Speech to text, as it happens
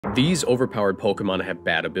These overpowered Pokemon have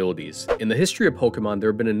bad abilities. In the history of Pokemon, there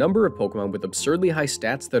have been a number of Pokemon with absurdly high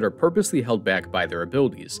stats that are purposely held back by their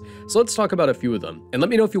abilities. So let's talk about a few of them. And let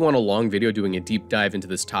me know if you want a long video doing a deep dive into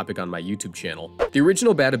this topic on my YouTube channel. The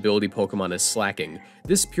original bad ability Pokemon is Slacking.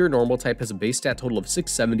 This pure normal type has a base stat total of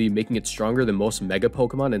 670, making it stronger than most Mega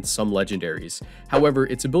Pokemon and some legendaries. However,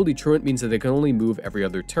 its ability Truant means that it can only move every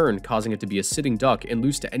other turn, causing it to be a sitting duck and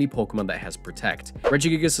lose to any Pokemon that has Protect.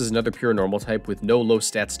 Regigigas is another pure normal type with no low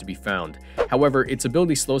stats to be found. However, its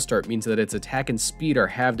ability Slow Start means that its attack and speed are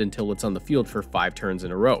halved until it's on the field for 5 turns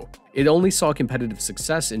in a row. It only saw competitive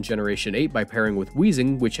success in Generation 8 by pairing with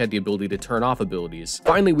Weezing, which had the ability to turn off abilities.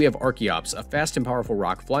 Finally, we have Archeops, a fast and powerful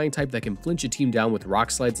rock flying type that can flinch a team down with rock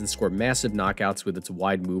slides and score massive knockouts with its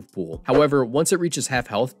wide move pool. However, once it reaches half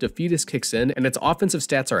health, Defeatist kicks in and its offensive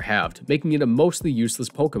stats are halved, making it a mostly useless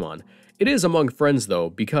Pokemon. It is among friends though,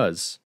 because